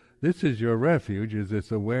this is your refuge, is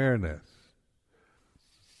this awareness.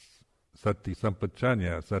 Sati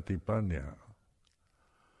sampajanya, satipanya.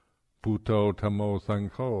 Puto tamo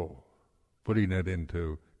sankho. Putting it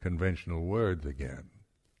into conventional words again.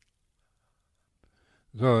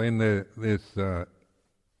 So in this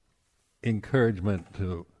encouragement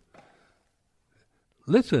to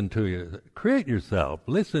listen to you, create yourself,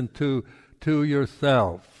 listen to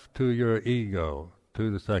yourself, to your ego,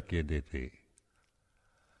 to the Sakyaditi.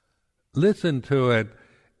 Listen to it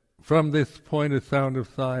from this point of sound of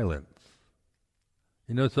silence.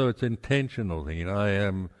 So it's intentional thing. I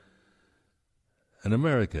am an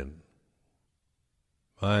American.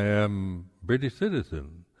 I am British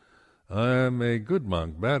citizen. I am a good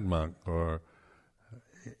monk, bad monk, or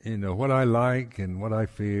what I like and what I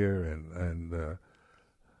fear and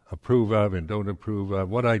approve of and don't approve of,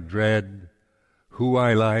 what I dread, who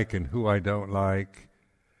I like and who I don't like,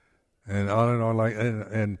 and on like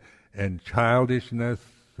and childishness,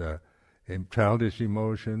 and childish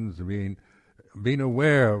emotions, being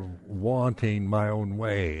aware of wanting my own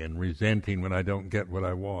way and resenting when I don't get what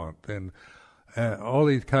I want, and all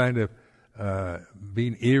these kind of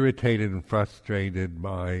being irritated and frustrated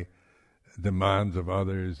by demands of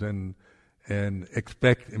others and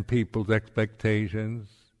expecting people's expectations,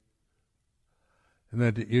 and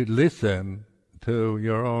that you listen to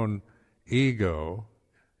your own ego,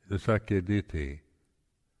 the Sakyaditi,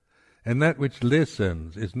 and that which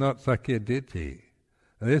listens is not Sakyaditi.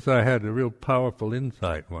 And this I had a real powerful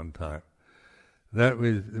insight one time. That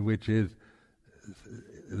which is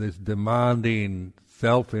this demanding,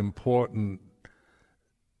 self-important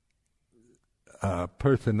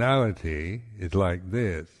personality is like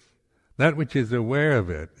this. That which is aware of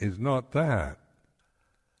it is not that.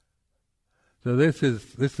 So this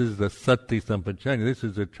is the sati sampajanya. This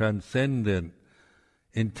is a transcendent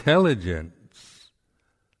intelligence,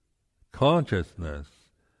 consciousness,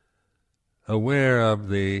 aware of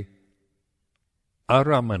the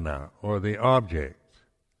aramana, or the object,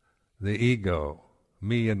 the ego,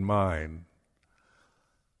 me and mine,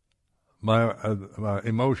 my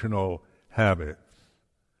emotional habits,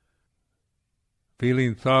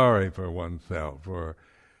 feeling sorry for oneself, or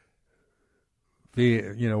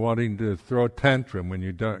wanting to throw a tantrum when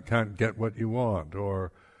you can't get what you want,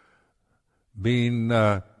 or being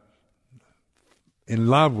in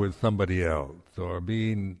love with somebody else, or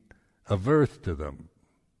being averse to them.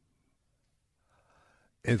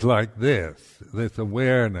 It's like this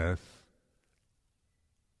awareness,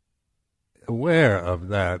 aware of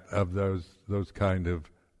that, of those kind of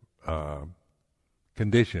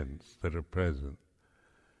conditions that are present.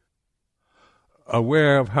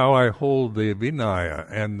 Aware of how I hold the Vinaya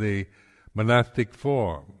and the monastic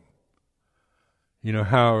form.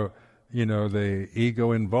 How the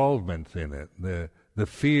ego involvements in it, the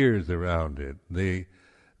fears around it, the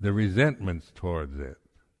resentments towards it.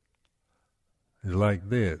 Is like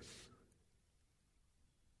this.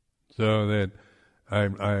 So that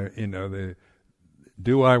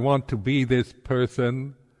do I want to be this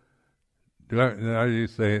person? Do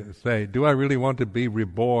I really want to be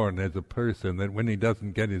reborn as a person that when he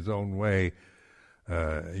doesn't get his own way,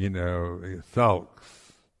 he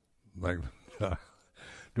sulks? Like,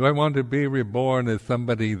 do I want to be reborn as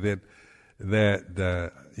somebody that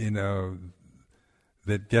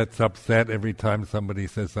gets upset every time somebody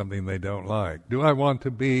says something they don't like? Do I want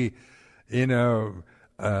to be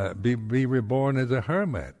reborn as a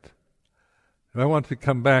hermit? Do I want to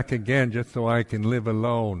come back again just so I can live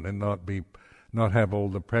alone and not have all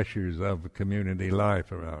the pressures of community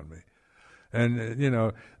life around me?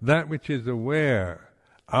 And that which is aware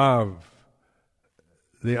of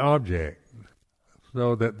the object,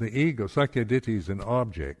 so that the ego, Sakyaditi, is an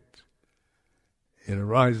object. It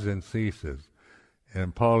arises and ceases.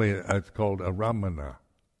 In Pali, it's called aramana,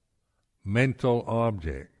 mental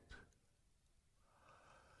object,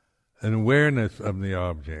 an awareness of the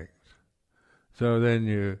object. So then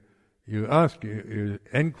you ask, you're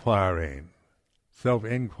inquiring,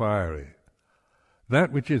 self-inquiry,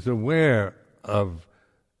 that which is aware of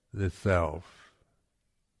the self,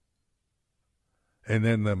 and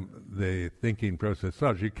then the thinking process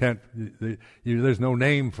starts. You can't. There's no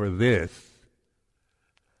name for this.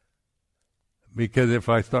 Because if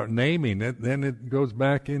I start naming it, then it goes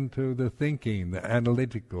back into the thinking, the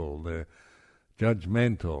analytical, the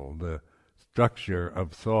judgmental, the structure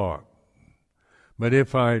of thought. But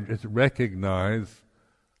if I just recognize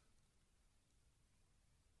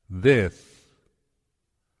this,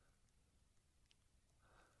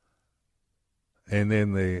 and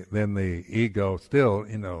then the ego still,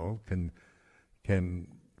 can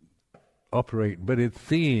operate, but it's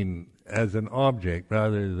seen as an object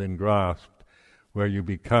rather than grasped, where you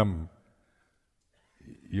become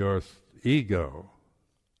your ego.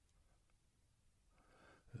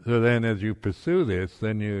 So then, as you pursue this,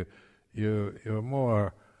 then you're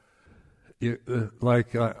more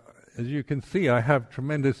as you can see, I have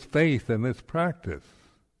tremendous faith in this practice.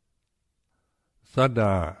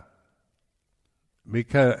 Saddha,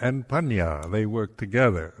 and panya, they work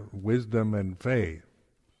together. Wisdom and faith,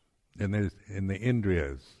 and there's in the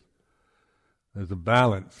indriyas. There's a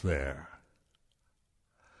balance there.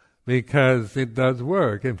 Because it does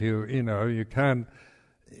work. If you can,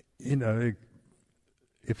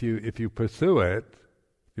 if you pursue it,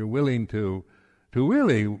 you're willing to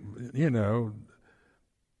really,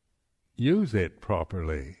 use it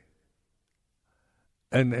properly,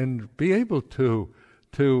 and be able to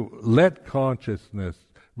let consciousness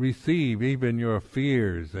receive even your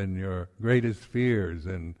fears and your greatest fears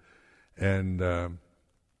and the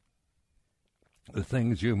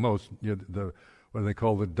things you most what they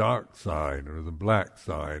call the dark side, or the black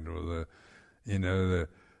side, or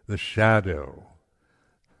the shadow,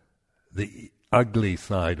 the ugly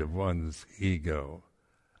side of one's ego,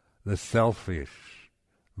 the selfish,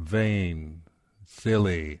 vain,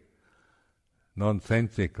 silly,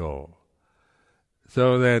 nonsensical,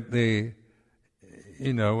 so that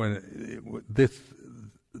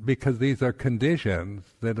because these are conditions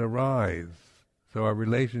that arise, so our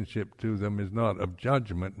relationship to them is not of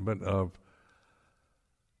judgment, but of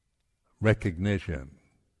recognition.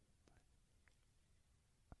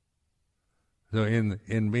 So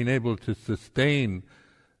in being able to sustain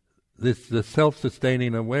the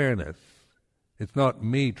self-sustaining awareness. It's not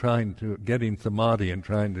me getting samadhi and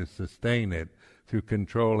trying to sustain it through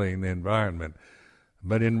controlling the environment,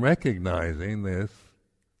 but in recognizing this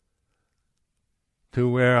to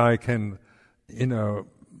where I can,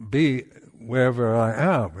 be wherever I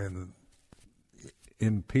am,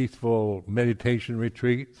 in peaceful meditation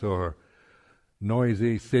retreats or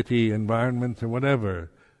noisy city environments or whatever.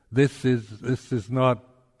 This is not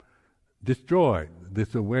destroyed.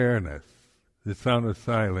 This awareness, this sound of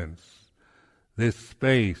silence, this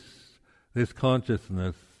space, this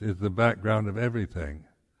consciousness is the background of everything,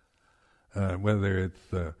 whether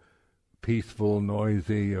it's peaceful,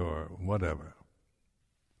 noisy, or whatever.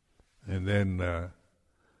 And then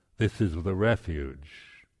this is the refuge.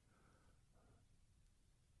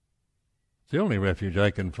 It's the only refuge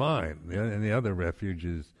I can find. Any other refuge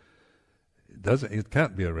it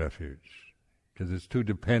can't be a refuge, because it's too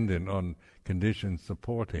dependent on conditions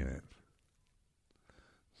supporting it.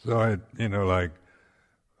 So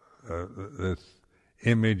this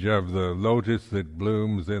image of the lotus that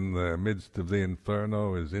blooms in the midst of the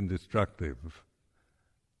inferno is indestructible.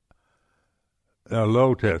 A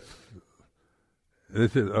lotus.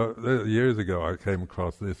 This is years ago I came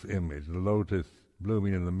across this image. The lotus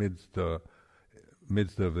blooming in the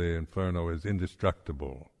midst of the inferno is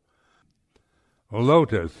indestructible. A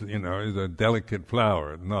lotus, is a delicate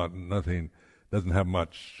flower. Nothing. Doesn't have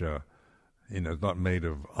much. It's not made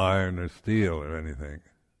of iron or steel or anything.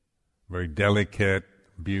 Very delicate,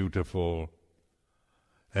 beautiful,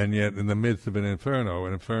 and yet in the midst of an inferno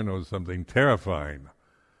is something terrifying.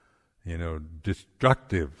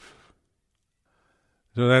 Destructive.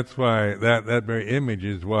 So that's why that very image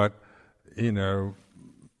is what, inspired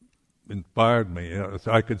me.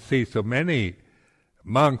 So I could see so many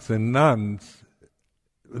monks and nuns,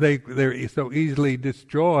 they're so easily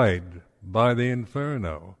destroyed by the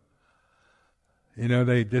inferno.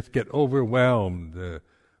 They just get overwhelmed,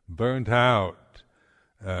 burnt out.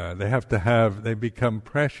 They become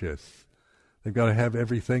precious. They've got to have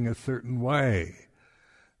everything a certain way.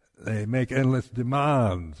 They make endless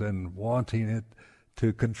demands and wanting it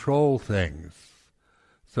to control things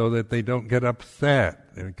so that they don't get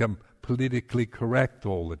upset. They become politically correct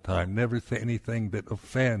all the time, never say anything that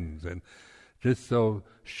offends, and just so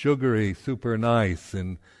sugary, super nice,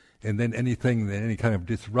 and then any kind of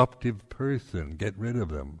disruptive person, get rid of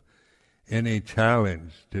them. Any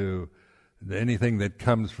challenge to anything that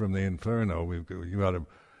comes from the inferno, we've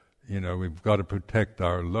got to protect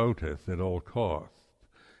our lotus at all costs.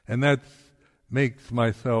 And that makes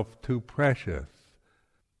myself too precious.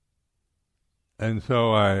 And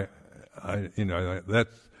so I'm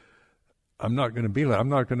not going to be like, I'm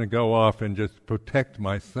not going to go off and just protect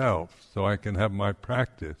myself so I can have my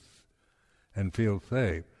practice and feel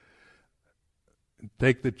safe.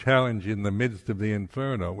 Take the challenge in the midst of the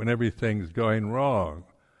inferno when everything's going wrong.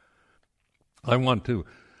 I want to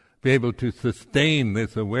be able to sustain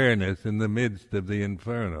this awareness in the midst of the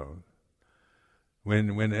inferno.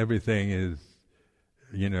 When everything is,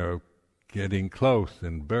 getting close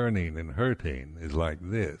and burning and hurting is like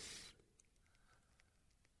this.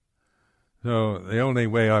 So the only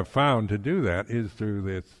way I've found to do that is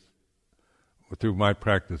through my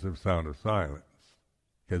practice of sound of silence,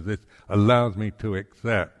 because this allows me to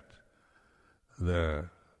accept the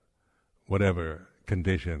whatever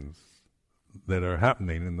conditions that are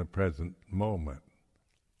happening in the present moment.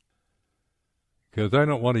 Because I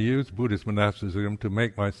don't want to use Buddhist monasticism to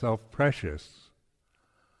make myself precious,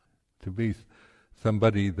 to be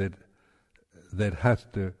somebody that has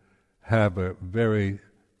to have a very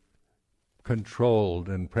controlled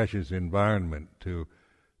and precious environment to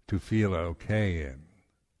feel okay in.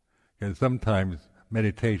 Because sometimes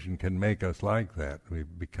meditation can make us like that. We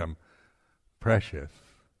become precious.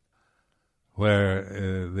 Where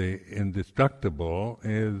the indestructible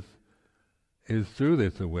is through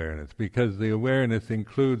this awareness, because the awareness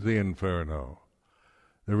includes the inferno.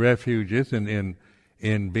 The refuge isn't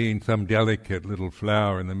in being some delicate little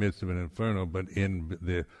flower in the midst of an inferno, but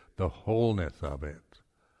in the wholeness of it.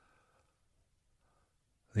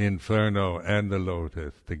 The inferno and the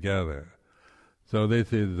lotus together. So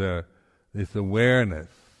this is this awareness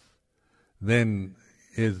then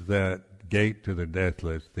is that gate to the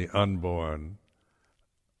deathless, the unborn,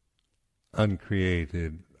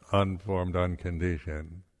 uncreated, unformed,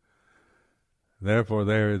 unconditioned. Therefore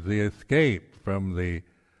there is the escape from the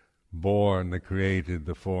born, the created,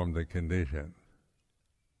 the formed, the conditioned.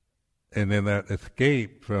 And then that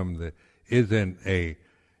escape from isn't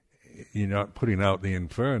you're not putting out the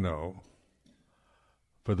inferno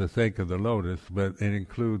for the sake of the lotus, but it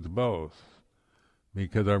includes both.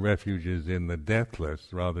 because our refuge is in the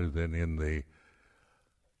deathless rather than in the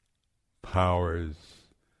powers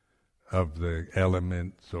of the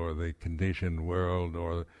elements or the conditioned world,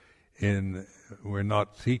 we're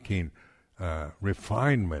not seeking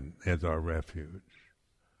refinement as our refuge.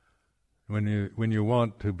 When you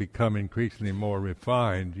want to become increasingly more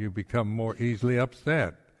refined, you become more easily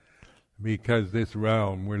upset, because this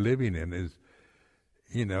realm we're living in is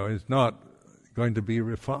not going to be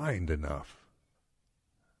refined enough.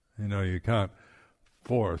 You can't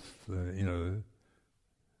force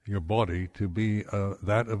your body to be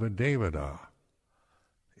that of a Devata,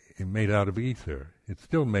 made out of ether. It's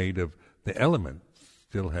still made of the elements,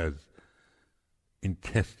 still has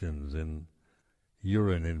intestines and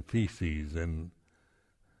urine and feces, and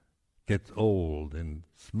gets old and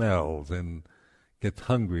smells and gets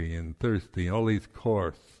hungry and thirsty. All these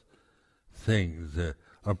coarse things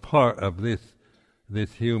are part of this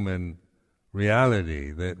human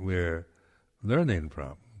reality that we're learning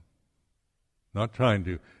from. Not trying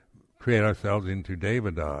to create ourselves into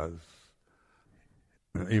devatas,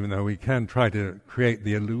 even though we can try to create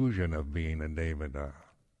the illusion of being a devata.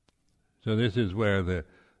 So this is where the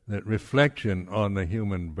reflection on the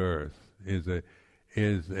human birth is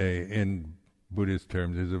in Buddhist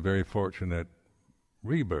terms, is a very fortunate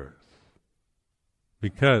rebirth,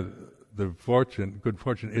 because the good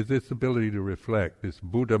fortune is this ability to reflect, this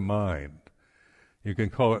Buddha mind. You can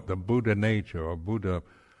call it the Buddha nature or Buddha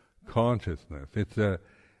consciousness.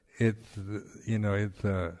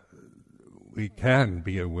 We can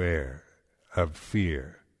be aware of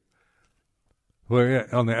fear.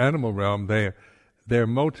 Where on the animal realm, they're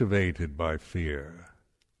motivated by fear.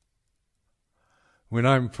 When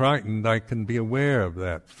I'm frightened, I can be aware of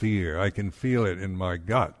that fear. I can feel it in my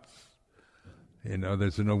guts.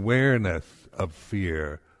 There's an awareness of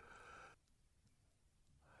fear.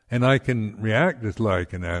 And I can react just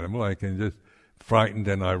like an animal. I can just frightened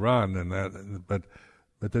and I run, but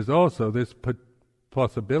there's also this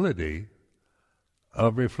possibility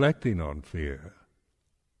of reflecting on fear,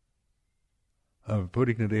 of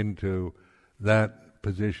putting it into that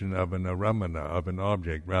position of an aramana, of an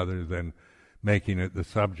object, rather than making it the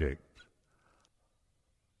subject.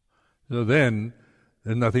 So then,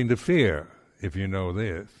 there's nothing to fear if you know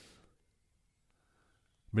this.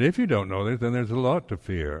 But if you don't know this, then there's a lot to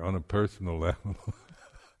fear on a personal level.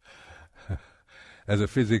 As a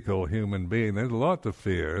physical human being, there's a lot to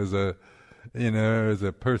fear. As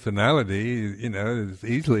a personality, it's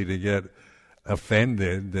easily to get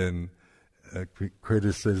offended and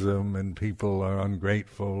criticism, and people are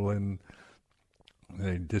ungrateful and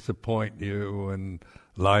they disappoint you, and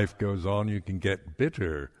life goes on. You can get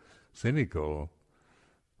bitter, cynical,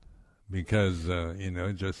 because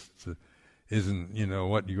it just isn't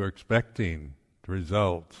what you're expecting to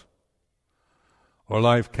result. Or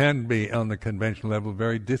life can be, on the conventional level,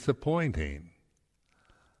 very disappointing.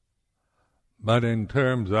 But in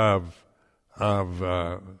terms of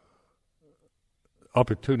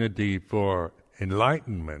opportunity for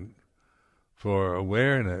enlightenment, for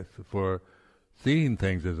awareness, for seeing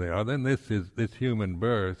things as they are, then this human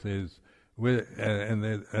birth is, this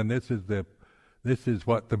is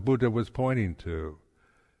what the Buddha was pointing to.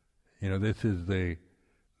 This is the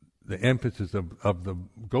emphasis of the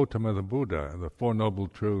Gautama the Buddha, the Four Noble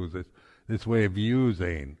Truths, this way of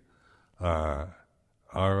using our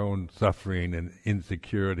own suffering and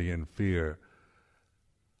insecurity and fear,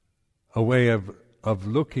 a way of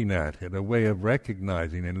looking at it, a way of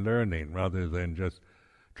recognizing and learning, rather than just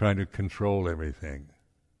trying to control everything.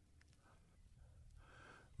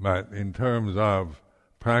 But in terms of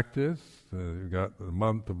practice, we've got the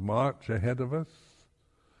month of March ahead of us.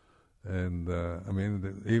 And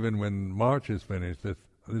even when March is finished, this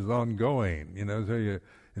is ongoing. So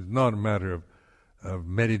it's not a matter of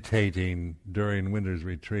meditating during winter's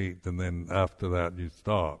retreat and then after that you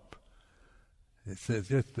stop.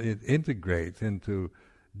 It integrates into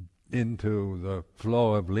the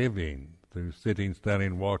flow of living through sitting,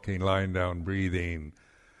 standing, walking, lying down, breathing,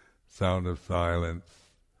 sound of silence,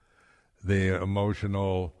 the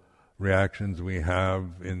emotional reactions we have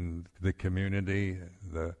in the community,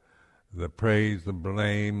 the praise, the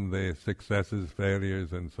blame, the successes,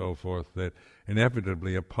 failures, and so forth, that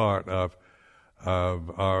inevitably are part of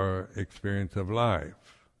our experience of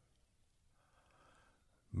life.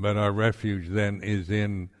 But our refuge then is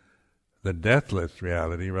in the deathless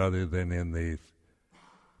reality rather than in these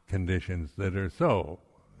conditions that are so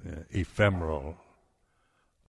ephemeral